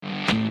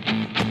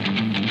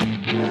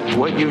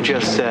What you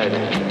just said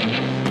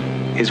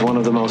is one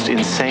of the most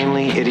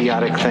insanely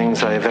idiotic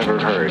things I have ever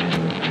heard.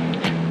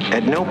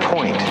 At no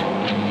point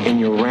in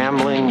your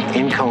rambling,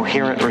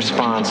 incoherent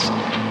response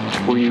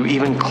were you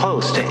even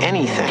close to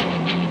anything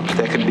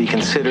that could be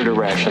considered a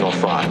rational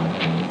thought.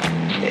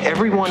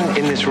 Everyone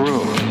in this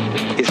room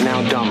is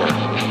now dumber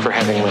for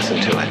having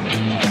listened to it.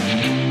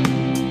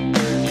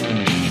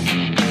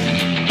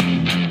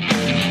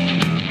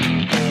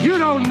 You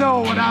don't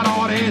know what that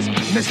order is,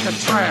 Mr.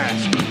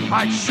 Trash.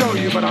 I'd show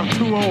you, but I'm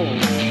too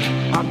old.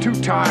 I'm too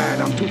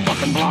tired. I'm too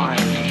fucking blind.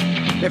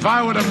 If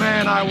I were the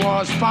man I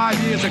was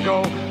 5 years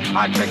ago,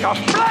 I'd take a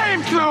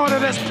flamethrower to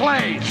this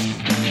place.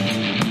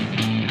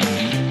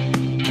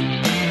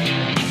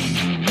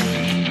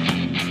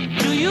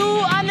 Do you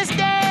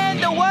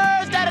understand the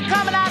words that are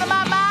coming out of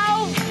my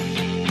mouth?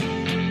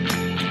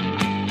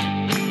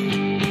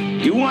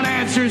 You want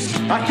answers?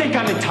 I think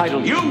I'm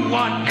entitled. You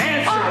want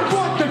answers? I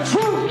want the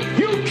truth.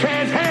 You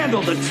can't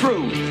handle the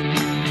truth.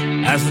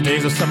 As the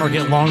days of summer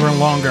get longer and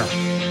longer,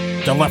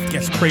 the left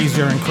gets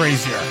crazier and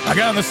crazier.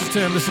 Again, this is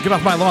Tim. This is Get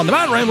Off My Lawn, the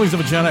Mad Ramblings of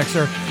a Gen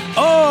Xer.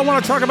 Oh, I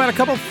want to talk about a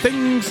couple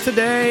things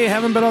today.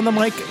 Haven't been on the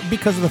mic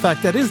because of the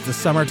fact that it is the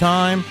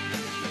summertime.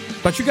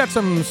 But you got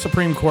some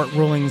Supreme Court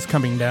rulings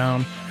coming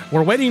down.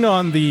 We're waiting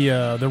on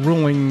the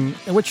ruling,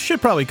 which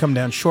should probably come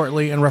down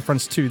shortly, in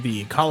reference to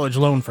the college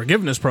loan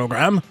forgiveness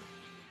program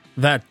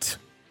that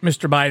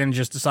Mr. Biden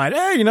just decided,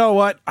 hey, you know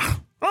what?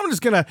 I'm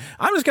just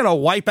gonna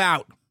wipe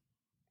out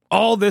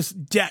all this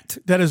debt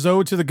that is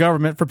owed to the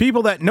government for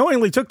people that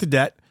knowingly took the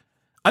debt,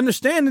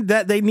 understand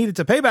that they needed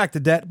to pay back the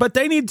debt, but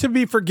they need to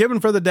be forgiven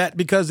for the debt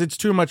because it's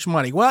too much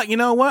money. Well, you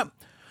know what?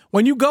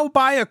 When you go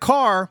buy a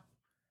car,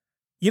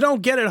 you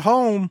don't get it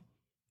home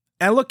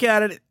and look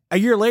at it a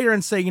year later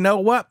and say, you know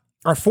what?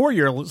 Or 4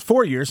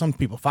 years, some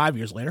people 5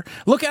 years later,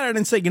 look at it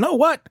and say, you know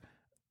what?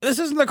 This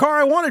isn't the car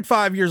I wanted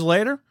 5 years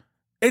later.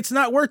 It's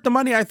not worth the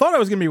money I thought it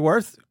was going to be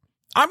worth.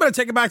 I'm going to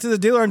take it back to the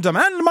dealer and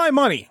demand my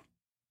money.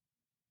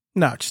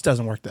 No, it just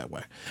doesn't work that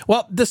way.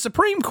 Well, the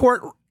Supreme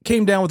Court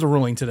came down with a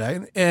ruling today,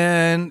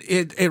 and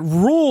it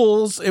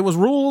was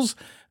rules.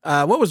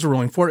 What was the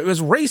ruling for? It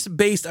was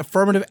race-based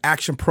affirmative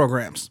action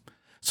programs.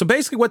 So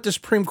basically what the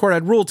Supreme Court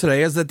had ruled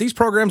today is that these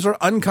programs are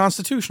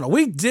unconstitutional.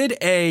 We did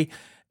a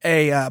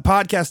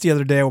podcast the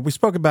other day where we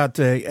spoke about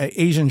an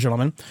Asian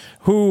gentleman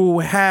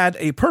who had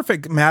a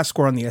perfect math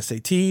score on the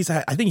SATs.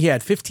 I think he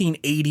had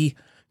 1580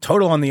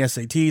 total on the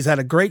SATs, had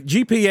a great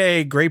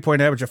GPA, grade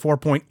point average of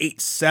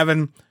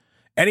 4.87.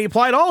 And he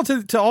applied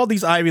to all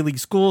these Ivy League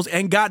schools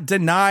and got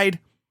denied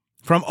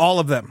from all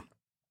of them.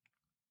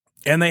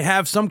 And they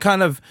have some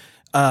kind of,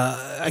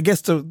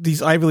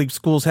 these Ivy League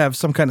schools have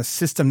some kind of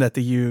system that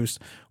they use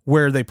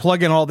where they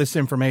plug in all this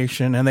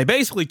information. And they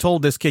basically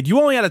told this kid, you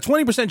only had a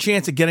 20%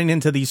 chance of getting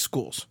into these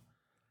schools.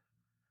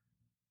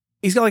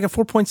 He's got like a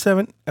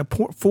 4.87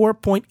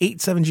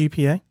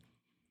 GPA.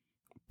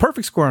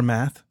 Perfect score in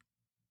math.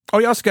 Oh,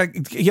 he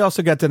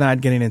also got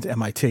denied getting into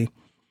MIT.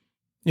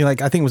 I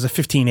think it was a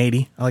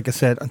 1580, like I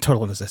said, on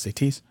total on his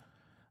SATs.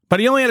 But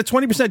he only had a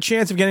 20%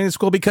 chance of getting to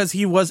school because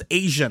he was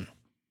Asian.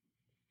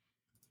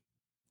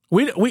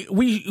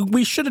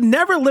 We should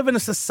never live in a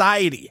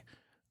society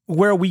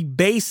where we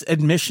base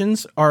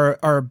admissions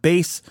or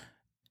base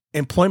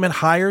employment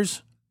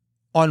hires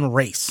on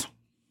race.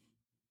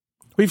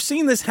 We've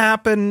seen this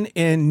happen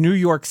in New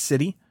York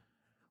City,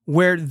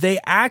 where they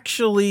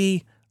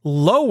actually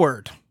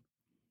lowered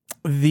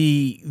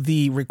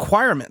the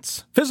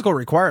requirements, physical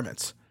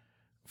requirements,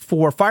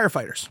 for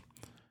firefighters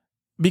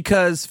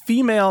because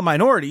female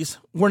minorities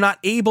were not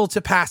able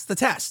to pass the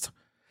test.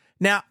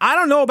 Now, I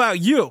don't know about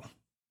you,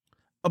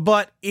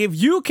 but if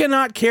you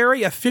cannot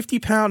carry a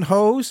 50-pound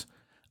hose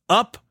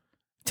up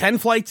 10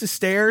 flights of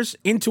stairs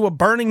into a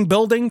burning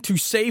building to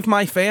save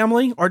my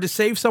family or to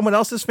save someone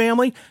else's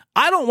family,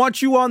 I don't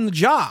want you on the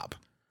job.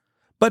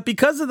 But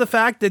because of the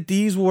fact that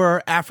these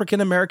were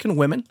African-American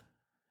women,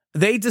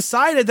 they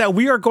decided that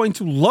we are going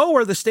to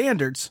lower the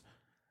standards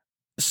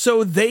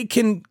so they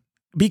can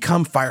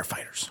become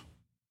firefighters.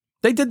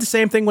 They did the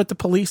same thing with the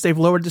police. They've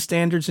lowered the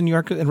standards in New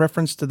York in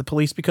reference to the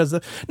police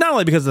not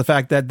only because of the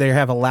fact that they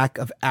have a lack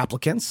of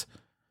applicants,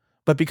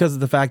 but because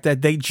of the fact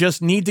that they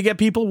just need to get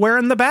people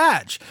wearing the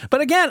badge. But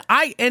again,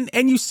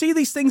 and you see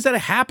these things that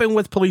happen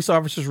with police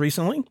officers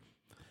recently,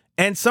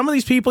 and some of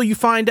these people you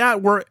find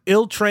out were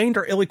ill-trained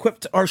or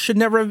ill-equipped or should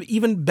never have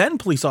even been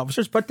police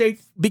officers, but they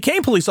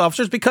became police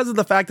officers because of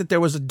the fact that there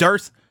was a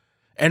dearth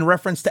in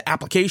reference to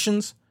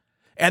applications.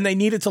 And they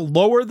needed to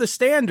lower the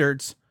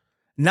standards,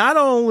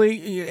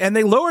 and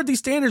they lowered these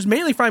standards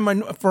mainly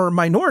for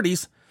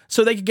minorities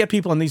so they could get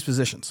people in these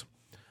positions.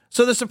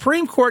 So the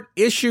Supreme Court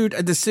issued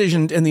a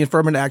decision in the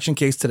affirmative action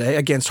case today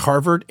against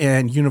Harvard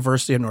and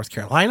University of North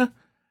Carolina.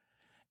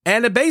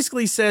 And it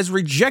basically says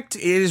it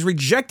is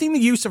rejecting the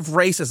use of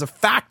race as a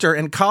factor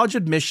in college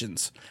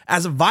admissions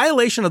as a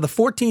violation of the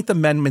 14th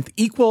Amendment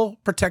Equal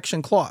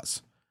Protection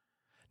Clause.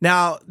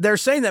 Now, they're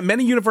saying that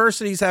many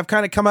universities have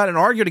kind of come out and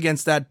argued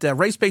against that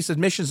race-based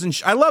admissions. And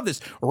I love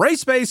this.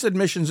 Race-based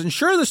admissions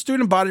ensure the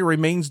student body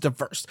remains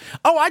diverse.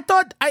 Oh, I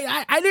thought,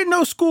 I didn't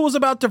know school was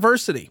about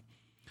diversity.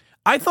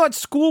 I thought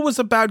school was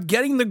about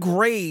getting the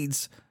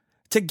grades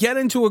to get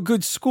into a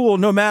good school,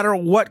 no matter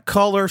what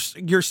color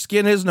your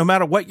skin is, no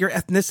matter what your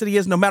ethnicity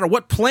is, no matter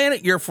what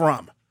planet you're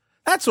from.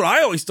 That's what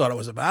I always thought it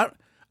was about.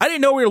 I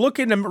didn't know we were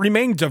looking to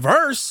remain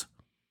diverse.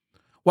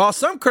 While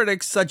some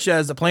critics, such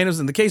as the plaintiffs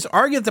in the case,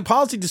 argue that the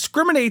policy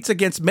discriminates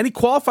against many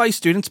qualified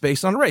students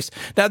based on race.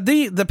 Now,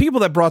 the people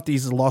that brought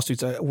these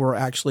lawsuits were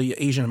actually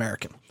Asian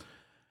American,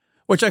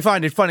 which I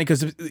find it funny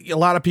because a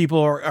lot of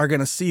people are going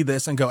to see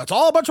this and go, it's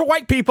all a bunch of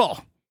white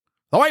people.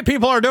 The white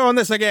people are doing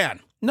this again.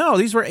 No,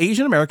 these were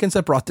Asian Americans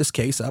that brought this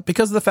case up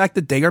because of the fact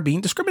that they are being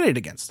discriminated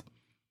against.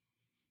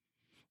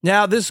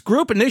 Now, this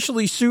group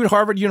initially sued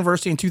Harvard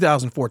University in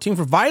 2014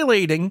 for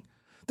violating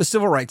the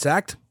Civil Rights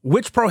Act,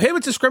 which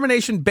prohibits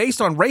discrimination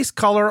based on race,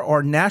 color,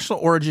 or national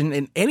origin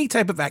in any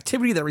type of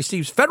activity that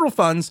receives federal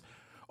funds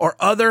or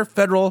other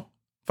federal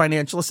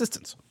financial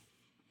assistance.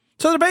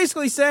 So they're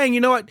basically saying, you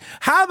know what,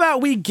 how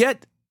about we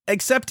get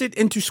accepted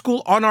into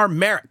school on our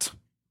merit?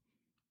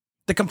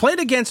 The complaint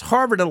against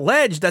Harvard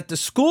alleged that the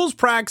school's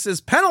practices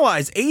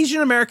penalize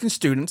Asian American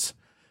students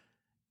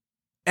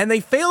and they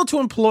fail to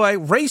employ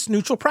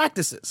race-neutral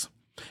practices.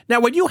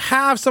 Now, when you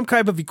have some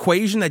kind of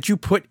equation that you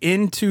put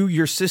into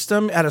your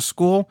system at a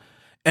school,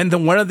 and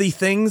then one of the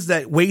things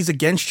that weighs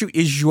against you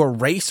is your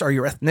race or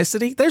your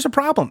ethnicity, there's a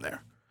problem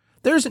there.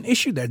 There's an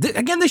issue there.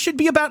 Again, this should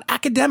be about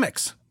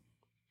academics.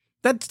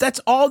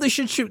 That's all this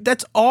should.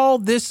 That's all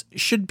this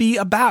should be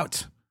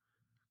about.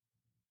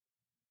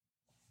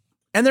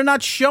 And they're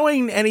not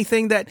showing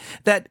anything that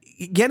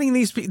getting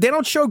these, they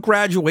don't show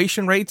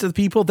graduation rates of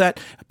the people that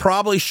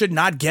probably should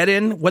not get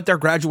in, what their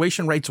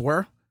graduation rates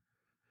were.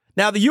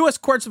 Now, the U.S.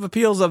 Courts of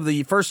Appeals of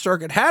the First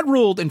Circuit had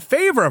ruled in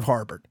favor of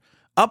Harvard,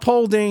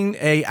 upholding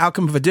a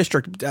outcome of a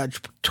district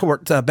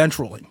bench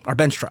ruling or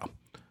bench trial.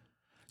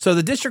 So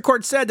the district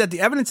court said that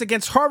the evidence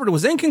against Harvard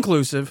was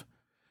inconclusive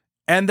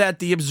and that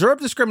the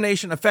observed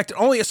discrimination affected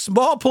only a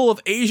small pool of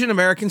Asian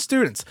American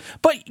students.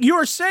 But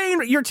you're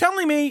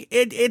telling me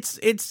it's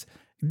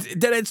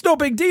that it's no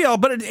big deal,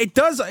 but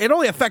it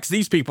only affects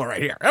these people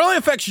right here. It only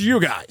affects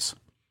you guys.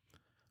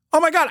 Oh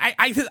my God,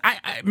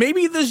 I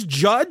maybe this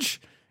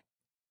judge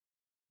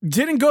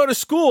didn't go to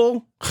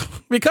school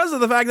because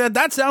of the fact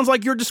that sounds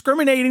like you're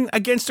discriminating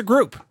against a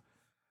group.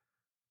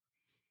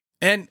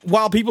 And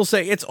while people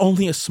say it's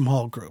only a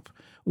small group,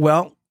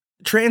 well,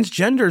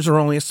 transgenders are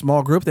only a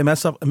small group. They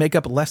make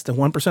up less than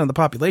 1% of the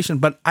population,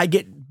 but I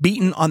get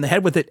beaten on the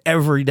head with it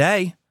every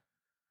day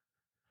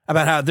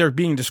about how they're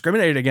being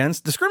discriminated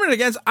against.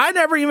 I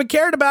never even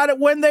cared about it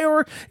when they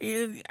were,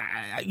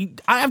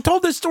 I've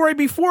told this story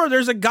before.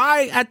 There's a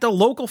guy at the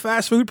local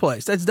fast food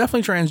place that's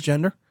definitely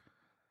transgender.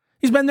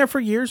 He's been there for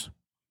years.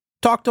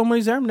 Talked to him when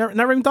he's there.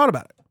 Never even thought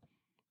about it.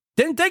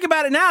 Didn't think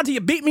about it now until you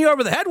beat me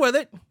over the head with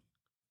it.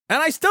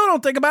 And I still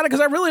don't think about it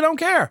because I really don't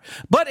care.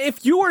 But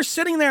if you are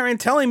sitting there and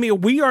telling me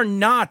we are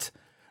not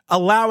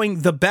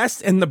allowing the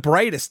best and the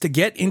brightest to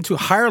get into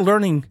higher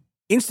learning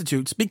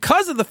institutes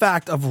because of the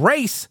fact of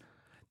race,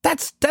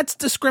 that's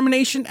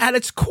discrimination at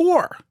its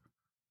core.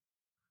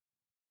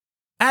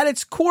 At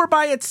its core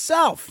by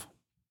itself.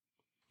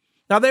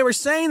 Now, they were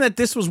saying that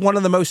this was one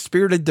of the most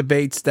spirited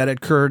debates that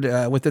occurred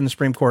within the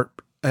Supreme Court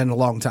in a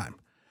long time.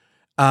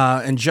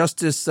 And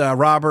Justice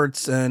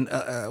Roberts and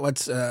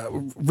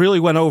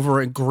really went over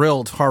and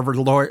grilled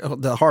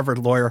the Harvard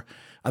lawyer.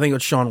 I think it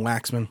was Sean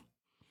Waxman.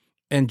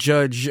 And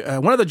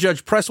one of the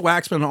judge pressed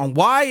Waxman on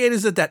why it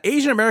is that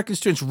Asian American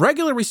students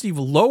regularly receive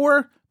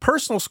lower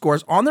personal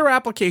scores on their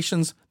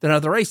applications than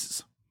other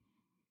races.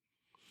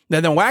 Now,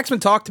 then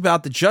Waxman talked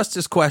about the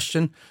justice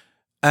question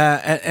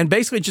and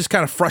basically just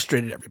kind of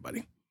frustrated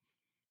everybody.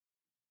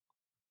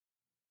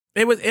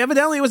 It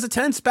was a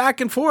tense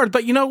back and forth,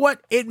 but you know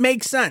what? It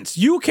makes sense.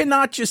 You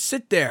cannot just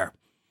sit there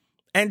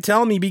and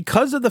tell me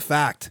because of the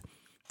fact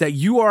that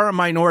you are a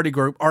minority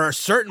group or a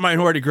certain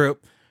minority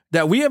group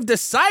that we have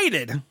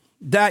decided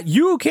that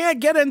you can't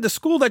get into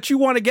school that you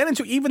want to get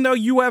into, even though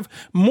you have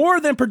more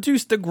than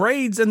produced the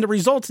grades and the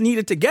results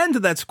needed to get into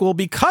that school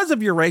because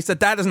of your race,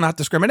 that is not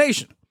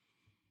discrimination.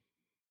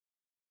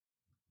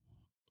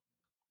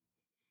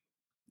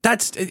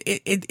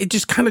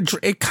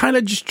 It kind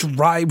of just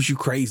drives you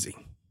crazy.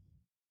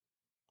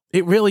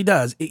 It really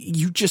does.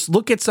 You just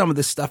look at some of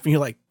this stuff and you're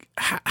like,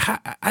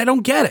 I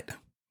don't get it.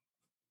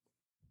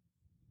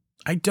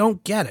 I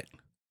don't get it.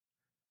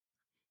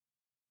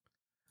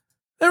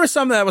 There was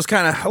something that was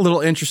kind of a little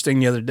interesting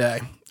the other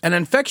day. An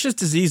infectious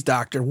disease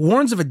doctor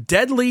warns of a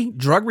deadly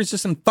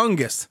drug-resistant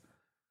fungus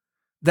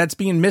that's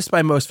being missed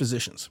by most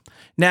physicians.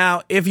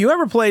 Now, if you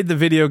ever played the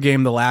video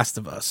game The Last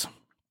of Us,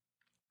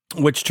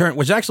 which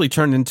actually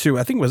turned into,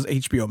 I think it was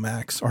HBO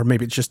Max, or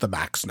maybe it's just the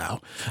Max now,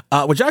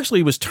 which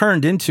actually was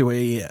turned into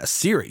a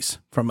series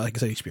from, like I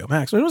said, HBO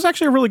Max. It was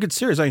actually a really good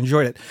series. I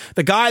enjoyed it.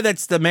 The guy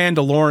that's the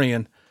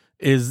Mandalorian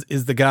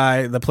is the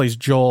guy that plays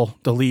Joel,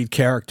 the lead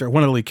character,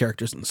 one of the lead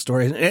characters in the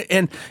story.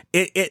 And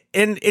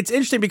it's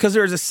interesting because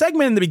there was a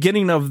segment in the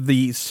beginning of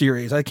the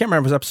series, I can't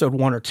remember if it was episode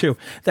 1 or 2,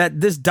 that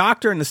this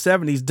doctor in the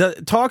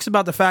 70s talks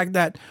about the fact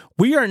that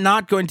we are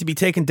not going to be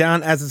taken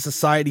down as a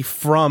society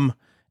from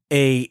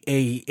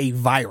a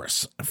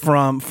virus,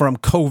 from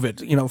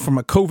COVID, from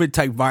a COVID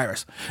type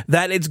virus,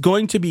 that it's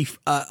going to be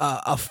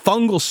a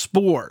fungal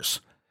spores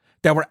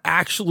that we're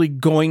actually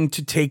going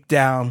to take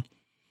down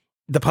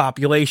the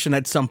population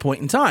at some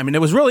point in time. And it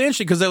was really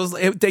interesting because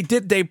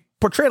they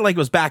portrayed it like it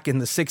was back in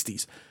the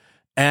 60s.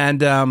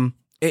 And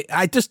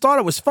I just thought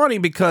it was funny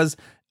because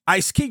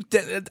I think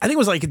it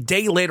was like a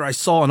day later I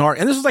saw an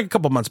article, and this was like a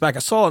couple months back, I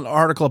saw an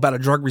article about a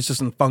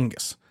drug-resistant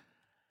fungus.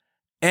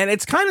 And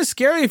it's kind of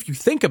scary if you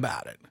think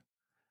about it.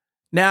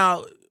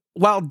 Now,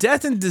 while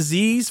death and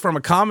disease from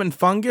a common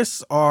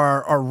fungus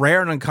are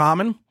rare and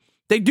uncommon,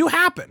 they do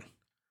happen.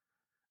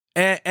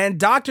 And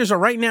doctors are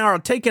right now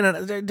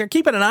they're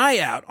keeping an eye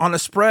out on the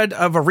spread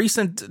of a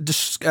recent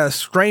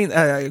strain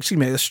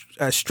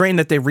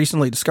that they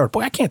recently discovered.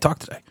 Boy, I can't talk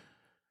today.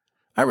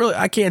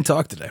 I can't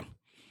talk today.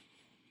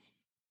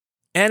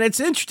 And it's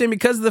interesting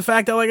because of the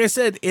fact that, like I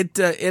said, it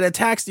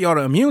attacks the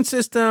autoimmune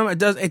system.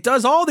 It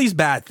does all these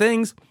bad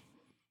things,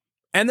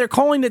 and they're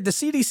calling it. The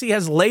CDC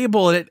has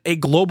labeled it a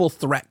global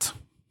threat.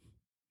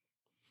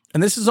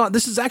 And this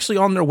is actually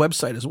on their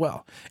website as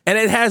well. And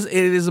it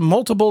is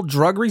multiple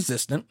drug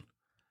resistant.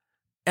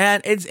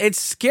 And it's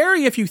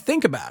scary if you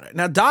think about it.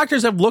 Now,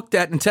 doctors have looked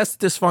at and tested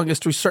this fungus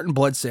through certain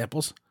blood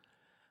samples.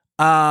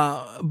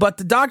 But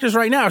the doctors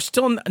right now are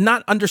still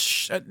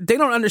they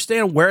don't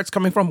understand where it's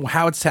coming from,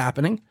 how it's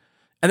happening.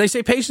 And they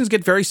say patients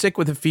get very sick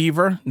with a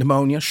fever,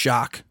 pneumonia,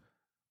 shock.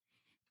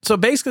 So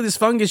basically this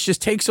fungus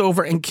just takes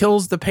over and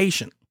kills the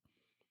patient.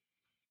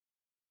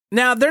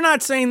 Now, they're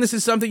not saying this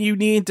is something you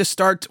need to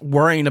start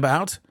worrying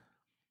about,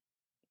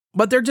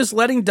 but they're just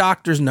letting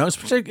doctors know,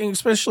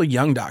 especially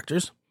young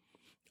doctors,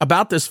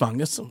 about this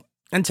fungus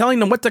and telling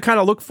them what to kind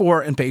of look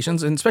for in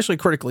patients, and especially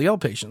critically ill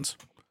patients,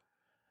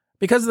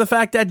 because of the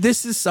fact that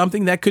this is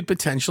something that could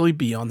potentially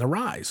be on the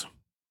rise.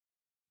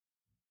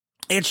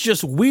 It's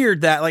just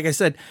weird that, like I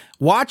said,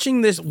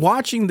 watching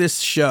this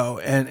show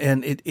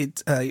and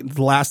it's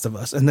The Last of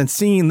Us, and then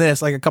seeing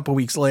this like a couple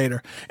weeks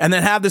later, and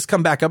then have this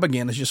come back up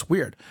again is just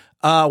weird.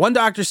 One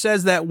doctor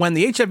says that when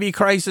the HIV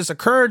crisis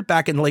occurred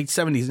back in the late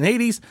 70s and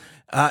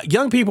 80s,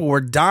 young people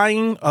were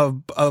dying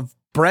of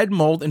bread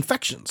mold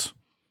infections,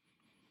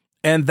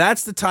 and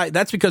that's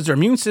because their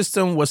immune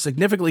system was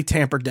significantly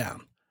tampered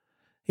down.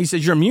 He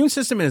says your immune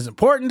system is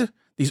important.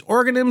 These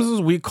organisms,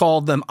 we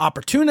call them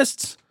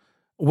opportunists,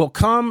 will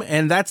come,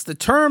 and that's the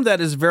term that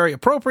is very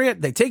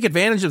appropriate. They take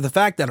advantage of the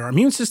fact that our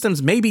immune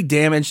systems may be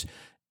damaged,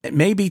 it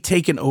may be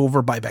taken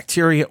over by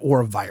bacteria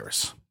or a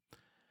virus.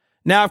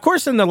 Now, of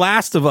course, in The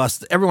Last of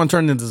Us, everyone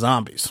turned into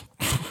zombies.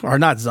 Or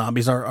not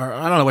zombies, or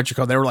I don't know what you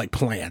call it. They were like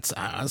plants.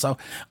 So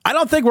I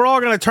don't think we're all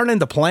going to turn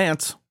into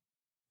plants.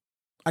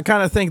 I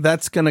kind of think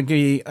that's going to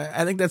be,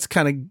 I think that's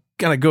kind of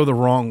going to go the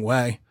wrong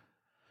way.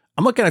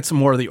 I'm looking at some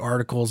more of the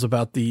articles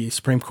about the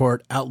Supreme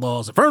Court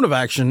outlaws affirmative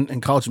action in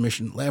college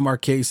admission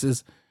landmark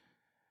cases.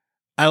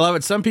 I love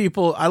it.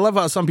 I love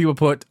how some people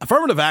put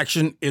affirmative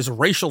action is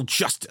racial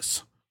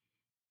justice.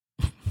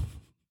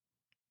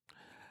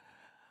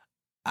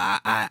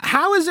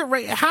 How is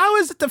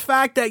it the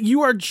fact that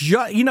you are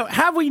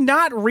have we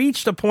not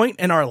reached a point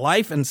in our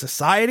life and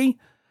society?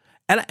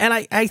 And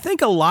I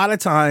think a lot of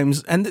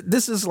times, and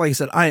this is, like I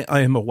said, I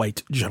am a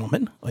white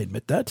gentleman. I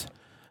admit that.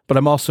 But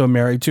I'm also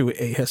married to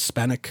a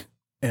Hispanic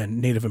and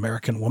Native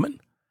American woman.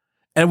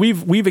 And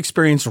we've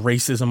experienced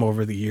racism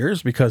over the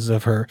years because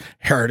of her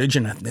heritage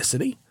and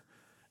ethnicity.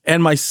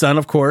 And my son,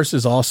 of course,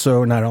 is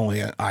also not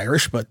only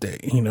Irish, but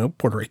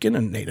Puerto Rican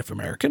and Native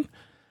American.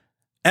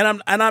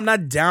 And I'm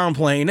not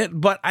downplaying it,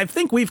 but I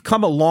think we've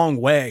come a long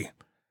way.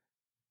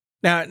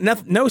 Now,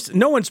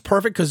 no one's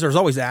perfect because there's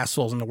always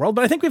assholes in the world,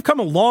 but I think we've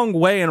come a long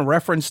way in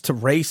reference to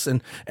race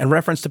and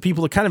reference to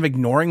people kind of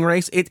ignoring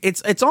race.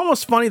 It's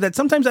almost funny that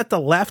sometimes at the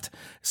left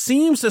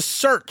seems to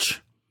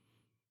search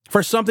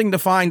for something to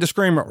find to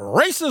scream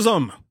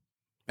racism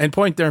and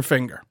point their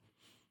finger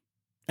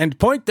and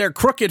point their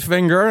crooked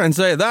finger and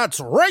say,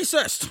 that's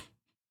racist.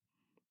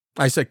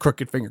 I said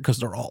crooked finger because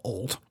they're all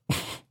old.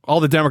 All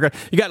the Democrats.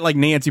 You got like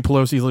Nancy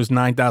Pelosi, who's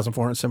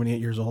 9,478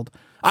 years old.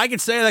 I could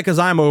say that because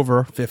I'm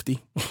over 50,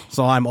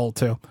 so I'm old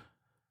too.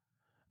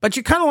 But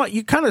you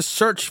kind of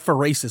search for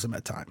racism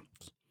at times.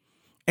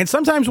 And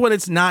sometimes when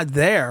it's not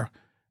there,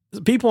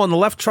 people on the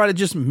left try to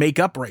just make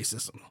up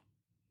racism.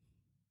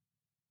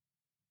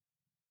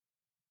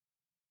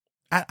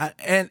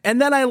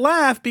 And then I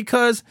laugh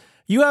because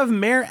you have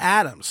Mayor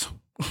Adams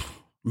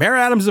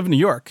of New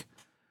York,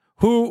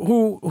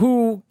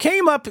 who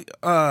came up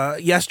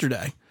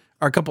yesterday,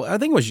 or I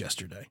think it was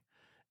yesterday,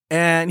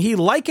 and he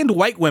likened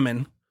white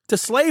women to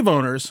slave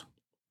owners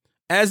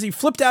as he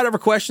flipped out over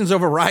questions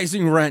over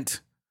rising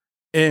rent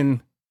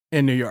in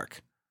New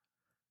York.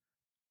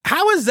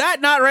 How is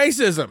that not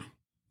racism?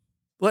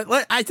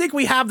 I think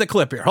we have the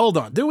clip here. Hold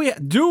on. Do we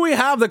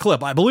have the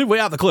clip? I believe we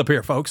have the clip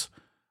here, folks.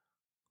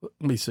 Let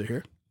me see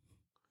here.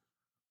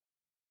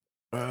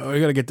 We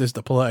got to get this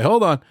to play.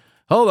 Hold on.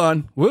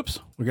 Whoops.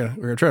 We're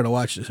gonna try to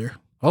watch this here.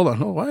 Hold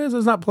on. Oh, why is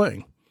this not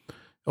playing?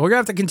 We're gonna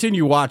have to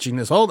continue watching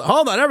this. Hold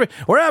on.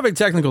 We're having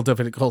technical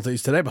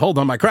difficulties today, but hold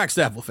on. My crack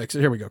staff will fix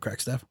it. Here we go,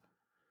 crack staff.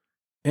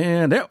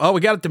 And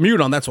we got it to mute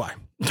on. That's why.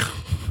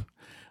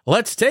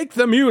 Let's take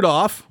the mute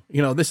off.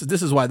 You know, this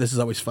is why this is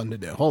always fun to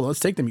do. Hold on. Let's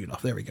take the mute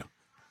off. There we go.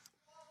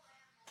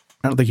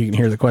 I don't think you can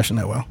hear the question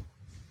that well.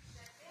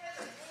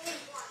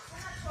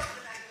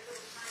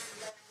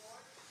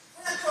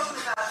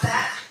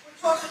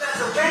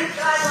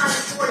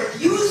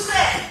 You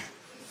said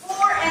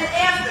before and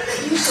after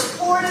that you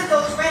supported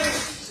those rent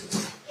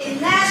increases. In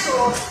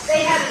Nassau,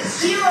 they had a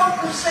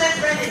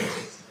 0% rent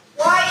increase.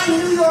 Why in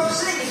New York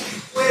City,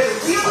 where the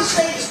real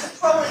estate is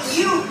controlling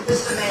you,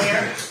 Mr.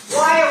 Mayor,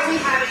 why are we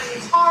having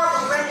these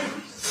horrible rent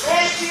increases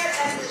last year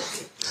and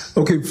this year?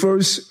 Okay,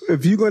 first,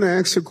 if you're going to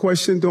ask a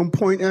question, don't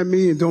point at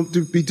me and don't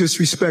be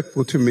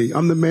disrespectful to me.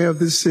 I'm the mayor of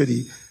this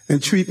city,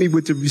 and treat me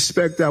with the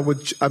respect I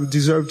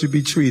deserve to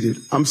be treated.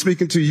 I'm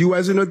speaking to you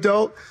as an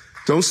adult.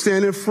 Don't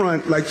stand in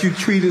front like you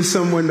treated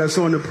someone that's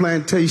on the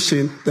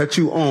plantation that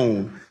you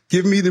own.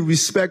 Give me the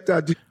respect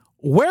I do.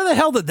 Where the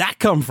hell did that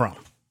come from?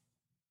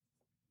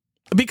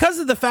 Because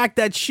of the fact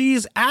that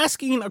she's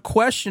asking a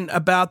question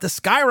about the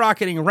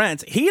skyrocketing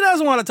rents. He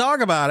doesn't want to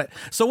talk about it.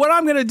 So what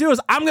I'm going to do is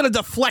I'm going to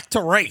deflect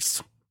to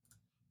race.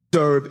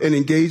 And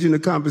engage in a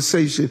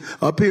conversation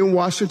up here in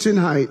Washington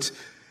Heights.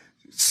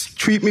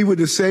 Treat me with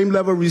the same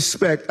level of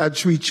respect I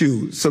treat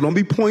you. So don't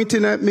be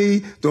pointing at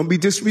me. Don't be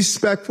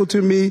disrespectful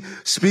to me.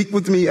 Speak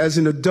with me as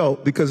an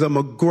adult because I'm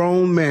a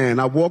grown man.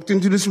 I walked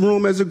into this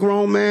room as a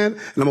grown man,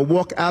 and I'm going to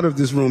walk out of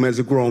this room as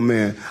a grown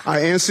man.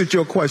 I answered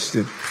your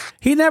question.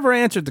 He never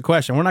answered the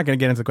question. We're not going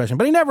to get into the question,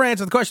 but he never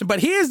answered the question. But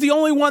he is the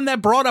only one that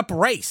brought up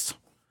race.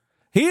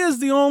 He is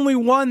the only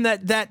one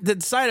that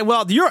decided,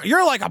 well,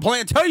 you're like a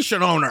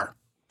plantation owner.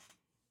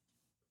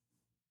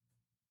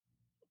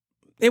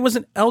 It was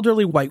an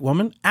elderly white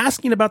woman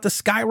asking about the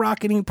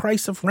skyrocketing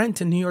price of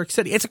rent in New York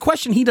City. It's a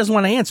question he doesn't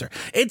want to answer.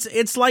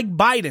 It's like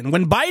Biden.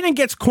 When Biden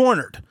gets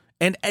cornered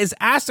and is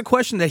asked a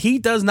question that he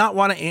does not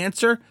want to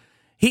answer,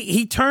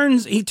 he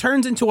turns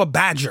into a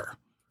badger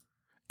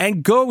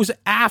and goes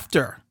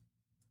after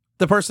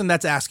the person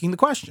that's asking the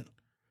question.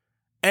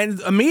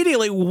 And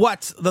immediately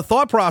what the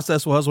thought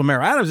process was with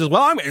Mayor Adams is,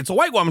 well, it's a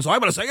white woman, so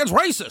I'm going to say it's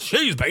racist.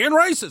 She's being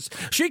racist.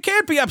 She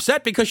can't be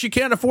upset because she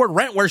can't afford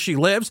rent where she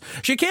lives.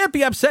 She can't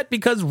be upset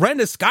because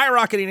rent is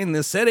skyrocketing in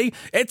this city.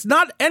 It's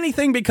not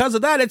anything because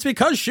of that. It's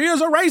because she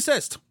is a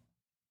racist.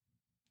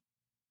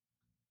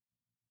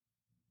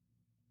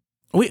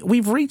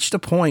 We've reached a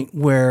point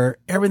where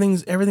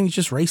everything's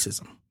just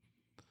racism.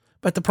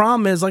 But the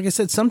problem is, like I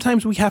said,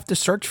 sometimes we have to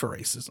search for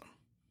racism.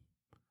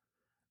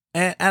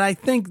 And I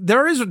think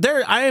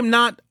I am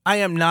not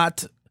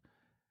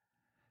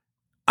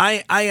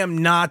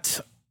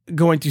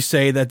going to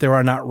say that there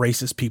are not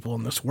racist people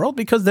in this world,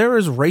 because there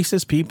is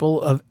racist people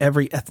of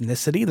every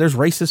ethnicity. There's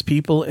racist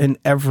people in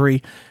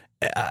every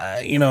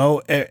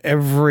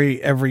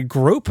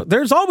group.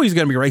 There's always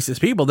going to be racist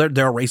people. There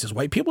are racist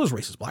white people. There's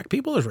racist black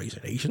people. There's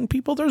racist Asian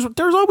people. There's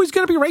always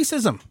going to be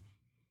racism.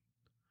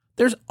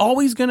 There's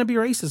always going to be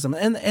racism,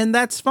 and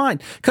that's fine,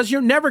 because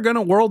you're never going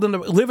to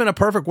live in a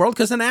perfect world,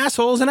 because an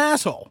asshole is an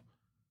asshole.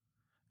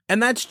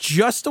 And that's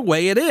just the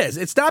way it is.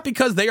 It's not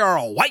because they are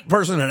a white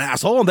person an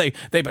asshole and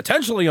they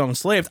potentially own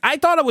slaves. I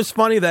thought it was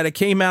funny that it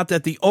came out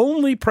that the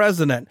only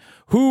president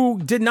who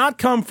did not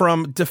come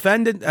from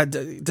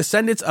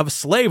descendants of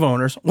slave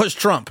owners was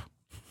Trump.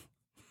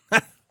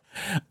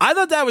 I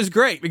thought that was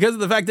great because of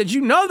the fact that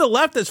the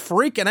left is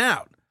freaking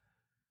out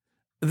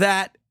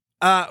that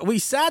we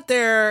sat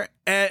there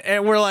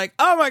and we're like,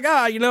 oh my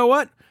God, you know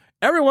what?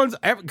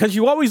 Because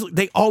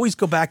they always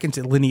go back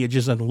into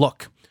lineages and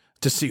look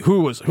to see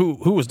who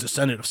was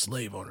descendant of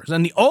slave owners.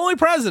 And the only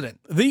president,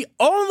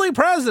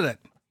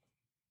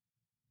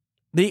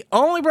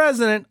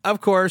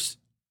 of course,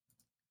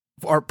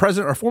 or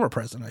former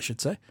president, I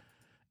should say,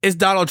 is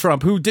Donald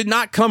Trump, who did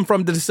not come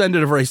from the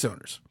descendant of race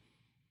owners.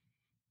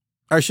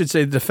 Or I should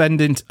say the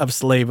defendant of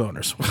slave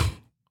owners.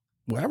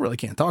 Well, I really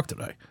can't talk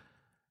today.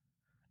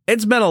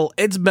 It's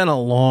been a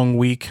long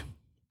week.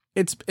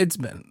 It's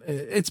been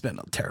a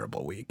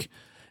terrible week.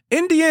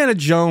 Indiana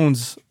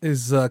Jones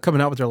is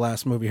coming out with their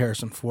last movie,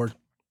 Harrison Ford,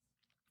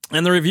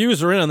 and the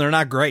reviews are in and they're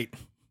not great.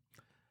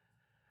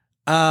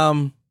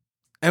 And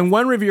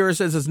one reviewer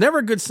says it's never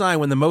a good sign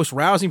when the most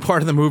rousing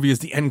part of the movie is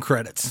the end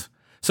credits.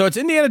 So it's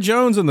Indiana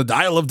Jones and the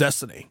Dial of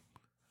Destiny.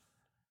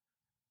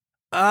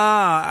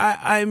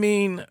 I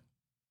mean,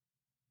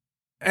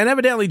 and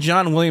evidently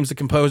John Williams, the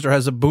composer,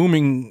 has a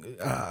booming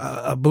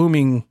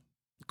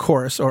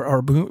chorus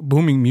or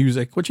booming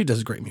music, which he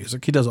does great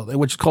music. He does all that,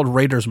 which is called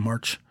Raiders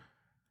March.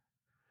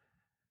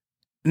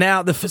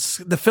 Now the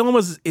film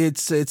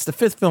it's the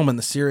fifth film in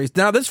the series.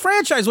 Now this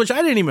franchise, which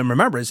I didn't even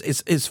remember,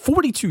 is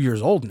 42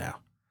 years old now.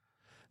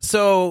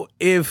 So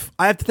if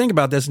I have to think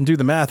about this and do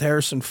the math,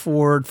 Harrison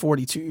Ford,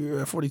 42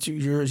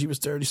 years, he was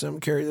 37,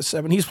 carry the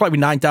 7. He's probably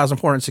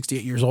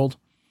 9,468 years old.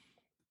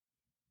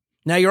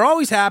 Now, you're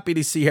always happy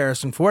to see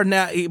Harrison Ford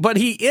now, but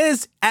he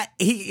is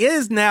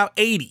now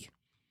 80.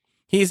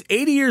 He's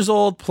 80 years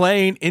old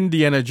playing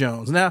Indiana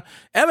Jones. Now,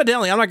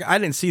 evidently, I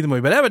didn't see the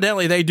movie, but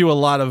evidently they do a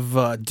lot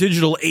of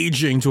digital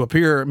aging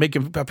to make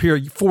him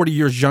appear 40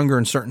 years younger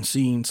in certain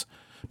scenes.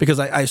 Because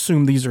I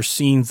assume these are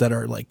scenes that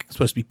are like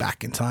supposed to be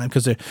back in time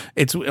because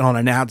it's on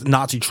a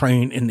Nazi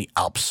train in the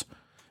Alps,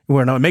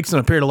 where it makes them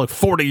appear to look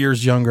 40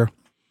 years younger.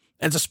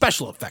 And it's a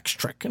special effects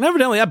trick, and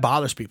evidently that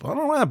bothers people. I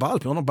don't know why that bothers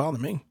people. It don't bother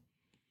me.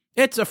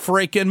 It's a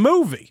freaking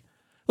movie.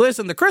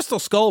 Listen, The Crystal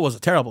Skull was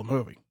a terrible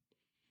movie.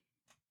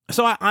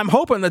 So I'm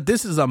hoping that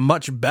this is a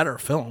much better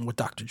film with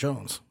Dr.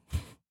 Jones.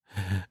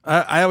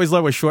 I always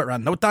love with Short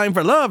Round. No Time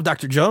for Love,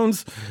 Dr.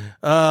 Jones.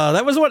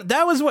 That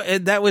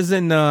was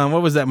in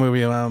what was that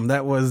movie?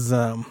 That was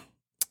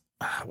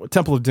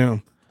Temple of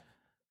Doom.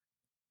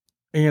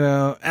 And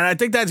I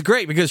think that's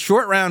great because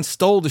Short Round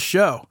stole the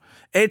show.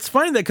 It's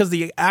funny that because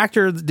the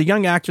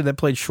young actor that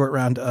played Short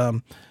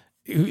Round,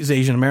 who's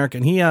Asian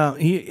American, he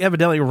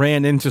evidently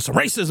ran into some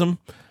racism,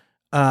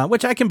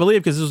 which I can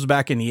believe because this was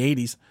back in the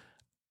 80s.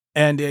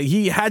 And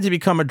he had to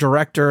become a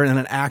director and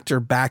an actor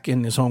back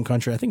in his home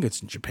country. I think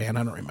it's in Japan.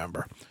 I don't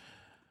remember.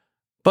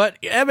 But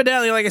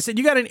evidently, like I said,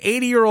 you got an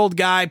 80-year-old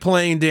guy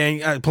playing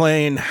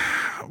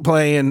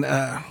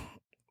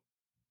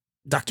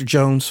Dr.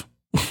 Jones.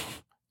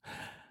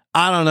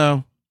 I don't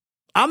know.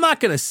 I'm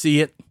not going to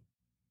see it.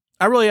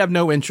 I really have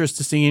no interest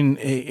in seeing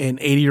an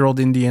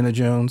 80-year-old Indiana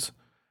Jones.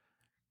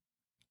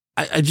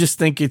 I just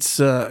think it's,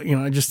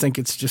 I just think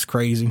it's just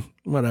crazy.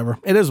 Whatever.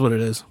 It is what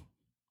it is.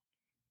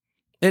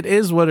 It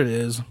is what it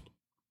is.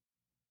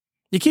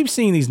 You keep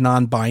seeing these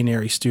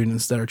non-binary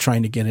students that are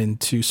trying to get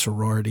into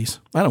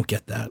sororities. I don't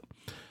get that.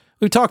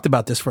 We talked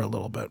about this for a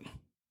little bit.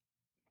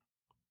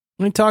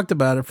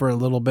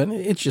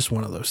 It's just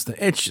one of those things.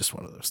 It's just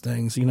one of those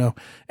things,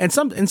 And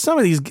some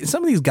of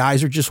these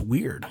guys are just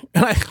weird.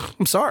 And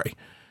I'm sorry.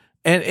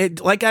 And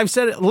like I've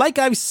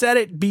said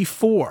it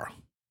before.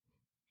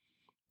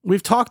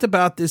 We've talked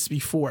about this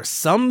before.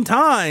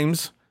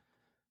 Sometimes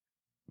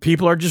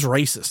people are just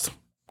racist.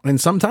 And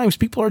sometimes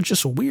people are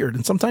just weird,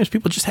 and sometimes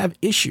people just have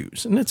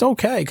issues, and it's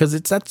okay because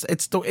it's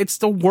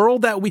the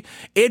world that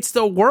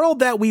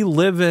we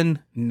live in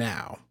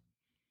now,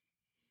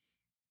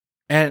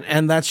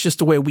 and that's just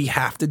the way we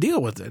have to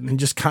deal with it, and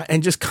just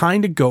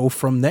kind of go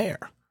from there.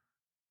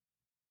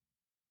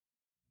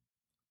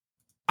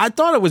 I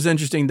thought it was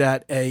interesting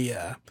that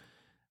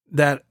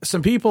that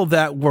some people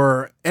that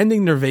were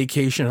ending their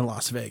vacation in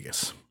Las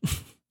Vegas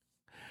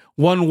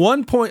won a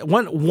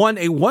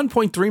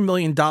 $1.3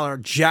 million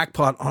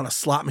jackpot on a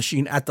slot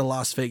machine at the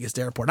Las Vegas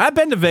airport. I've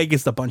been to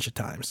Vegas a bunch of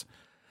times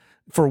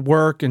for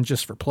work and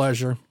just for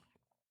pleasure.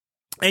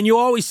 And you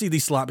always see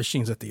these slot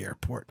machines at the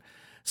airport.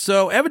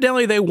 So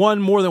evidently they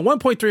won more than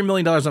 $1.3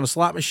 million on a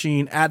slot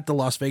machine at the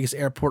Las Vegas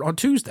airport on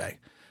Tuesday.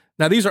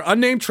 Now, these are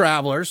unnamed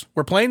travelers.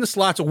 We're playing the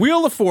slots, a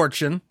Wheel of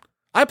Fortune.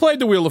 I played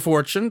the Wheel of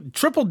Fortune,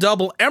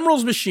 triple-double,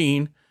 Emerald's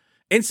machine,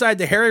 inside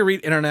the Harry Reid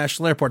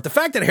International Airport. The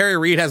fact that Harry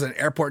Reid has an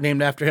airport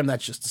named after him,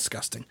 that's just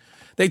disgusting.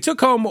 They took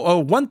home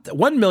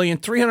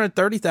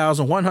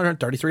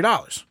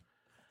 $1,330,133.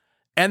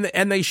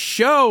 And they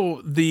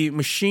show the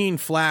machine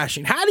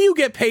flashing. How do you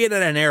get paid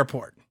at an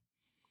airport?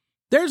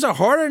 There's a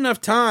hard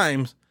enough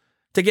time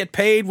to get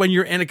paid when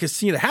you're in a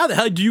casino. How the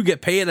hell do you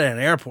get paid at an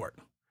airport?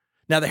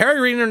 Now, the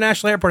Harry Reid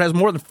International Airport has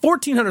more than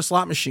 1,400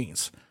 slot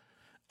machines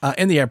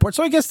in the airport.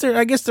 So I guess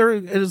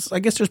there's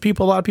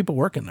a lot of people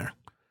working there.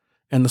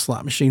 And the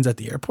slot machines at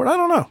the airport. I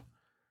don't know.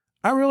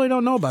 I really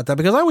don't know about that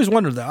because I always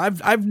wondered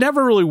that. I've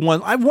never really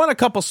won. I've won a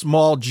couple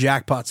small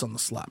jackpots on the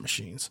slot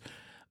machines,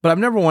 but I've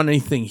never won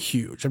anything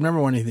huge. I've never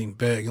won anything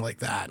big like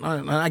that.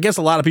 I guess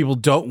a lot of people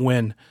don't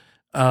win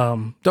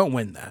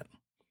that.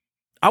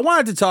 I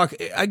wanted to talk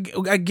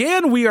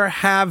again. We are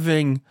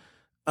having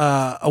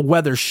a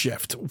weather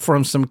shift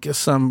from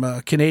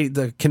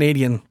the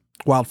Canadian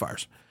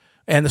wildfires,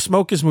 and the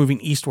smoke is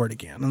moving eastward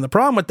again. And the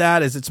problem with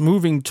that is it's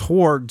moving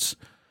towards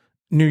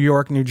New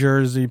York, New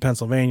Jersey,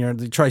 Pennsylvania,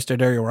 the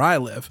tri-state area where I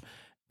live.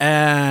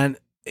 And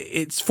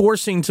it's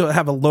forcing to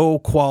have a low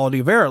quality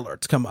of air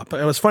alerts come up.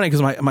 It was funny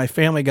because my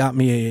family got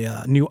me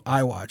a new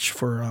iWatch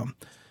for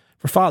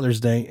Father's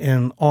Day.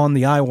 And on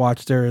the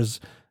iWatch,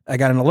 I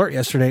got an alert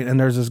yesterday and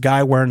there's this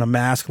guy wearing a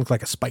mask, looked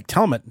like a spiked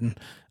helmet. And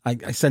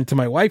I said to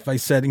my wife, I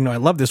said, I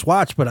love this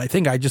watch, but I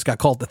think I just got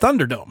called the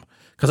Thunderdome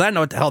because I didn't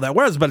know what the hell that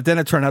was. But then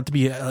it turned out to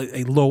be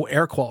a low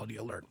air quality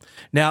alert.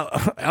 Now,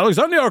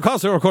 Alexandria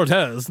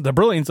Ocasio-Cortez, the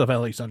brilliance of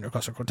Alexandria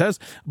Ocasio-Cortez,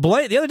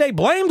 the other day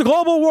blamed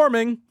global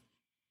warming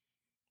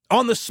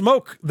on the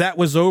smoke that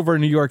was over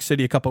New York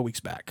City a couple of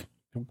weeks back.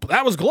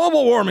 That was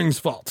global warming's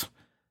fault.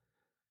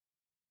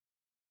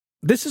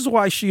 This is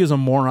why she is a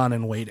moron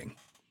in waiting.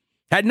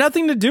 Had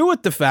nothing to do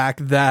with the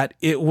fact that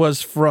it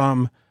was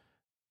from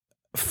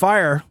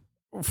fire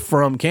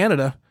from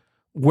Canada,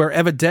 where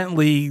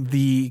evidently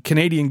the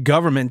Canadian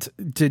government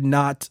did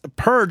not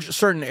purge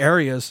certain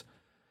areas.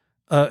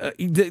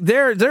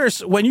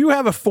 There's when you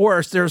have a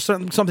forest, there's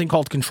something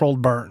called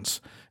controlled burns.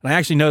 And I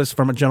actually noticed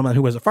from a gentleman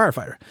who was a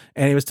firefighter.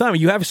 And he was telling me,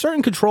 you have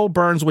certain control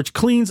burns, which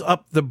cleans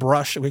up the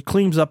brush, which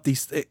cleans up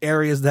these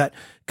areas that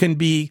can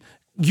be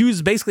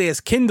used basically as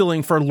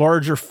kindling for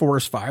larger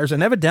forest fires.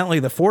 And evidently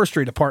the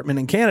forestry department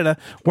in Canada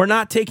were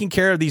not taking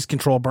care of these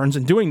control burns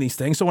and doing these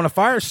things. So when a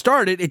fire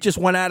started, it just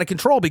went out of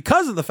control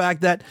because of the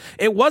fact that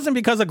it wasn't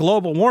because of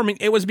global warming.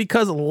 It was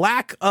because of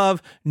lack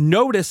of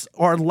notice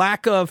or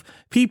lack of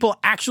people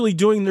actually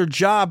doing their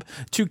job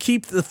to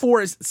keep the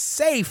forest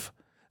safe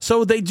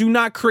so they do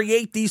not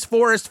create these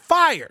forest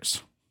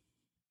fires.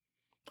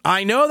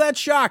 I know that's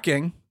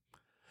shocking.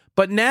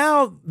 But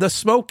now the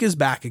smoke is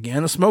back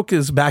again. The smoke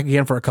is back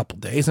again for a couple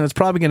days, and it's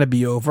probably going to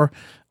be over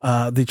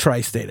the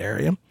tri-state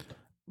area.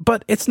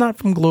 But it's not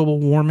from global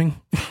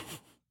warming.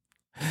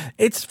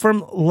 It's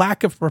from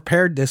lack of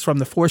preparedness from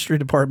the Forestry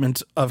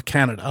Department of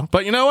Canada.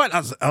 But you know what?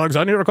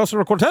 Alexandria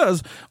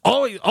Ocasio-Cortez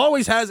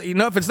always has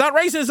enough. It's not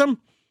racism.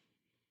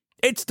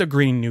 It's the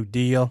Green New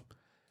Deal.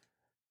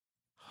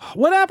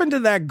 What happened to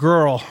that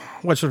girl?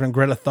 What's her name?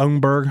 Greta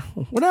Thunberg.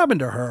 What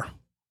happened to her?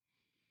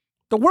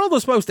 The world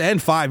was supposed to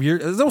end 5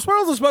 years. The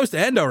world was supposed to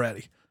end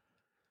already.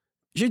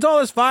 She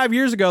told us 5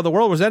 years ago the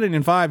world was ending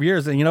in 5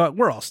 years, and you know what?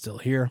 We're all still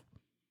here.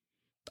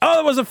 Oh,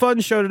 it was a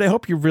fun show today.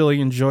 Hope you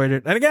really enjoyed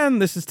it. And again,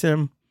 this is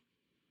Tim.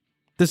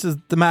 This is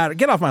the Mad.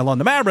 Get off my lawn.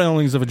 The Mad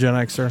Ramblings of a Gen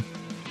Xer.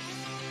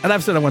 And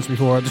I've said it once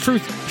before. The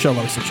truth shall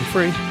always set you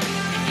free.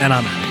 And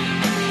I'm out.